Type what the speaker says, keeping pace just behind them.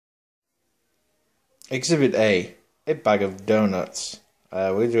Exhibit A bag of donuts.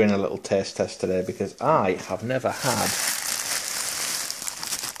 We're doing a little taste test today because I have never had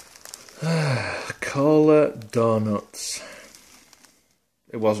cola donuts.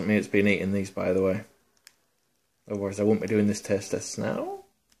 It wasn't me that's been eating these, by the way. Otherwise I wouldn't be doing this taste test now.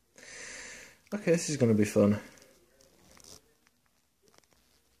 Okay, this is going to be fun.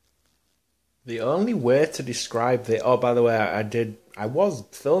 The only way to describe the... Oh, by the way, I was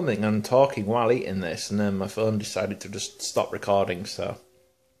filming and talking while eating this, and then my phone decided to just stop recording, so...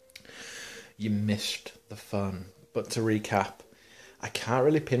 You missed the fun. But to recap, I can't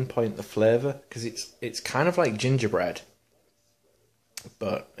really pinpoint the flavour, because it's kind of like gingerbread.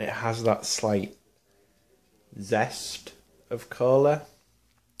 But it has that slight zest of cola.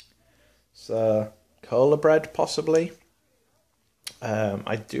 So, cola bread, possibly.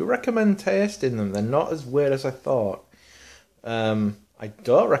 I do recommend tasting them. They're not as weird as I thought. I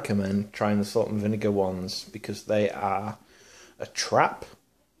don't recommend trying the salt and vinegar ones because they are a trap.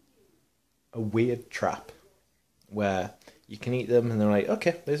 A weird trap. Where you can eat them and they're like,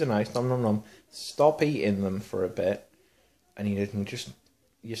 okay, these are nice, nom nom nom. Stop eating them for a bit. And you just,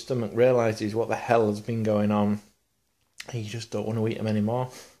 your stomach realises what the hell has been going on. And you just don't want to eat them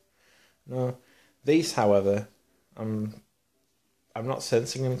anymore. No. These, however, I'm not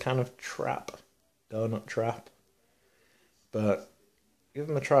sensing any kind of trap. Donut trap. But give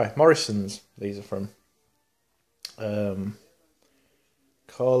them a try. Morrison's, these are from.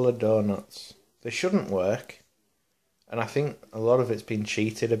 Cola donuts. They shouldn't work. And I think a lot of it's been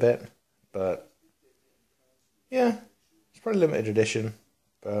cheated a bit. But yeah, it's probably limited edition.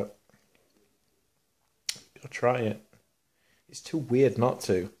 But go try it. It's too weird not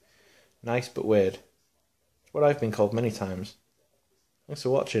to. Nice but weird. It's what I've been called many times. Thanks for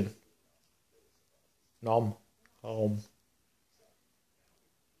watching. Nom. Om.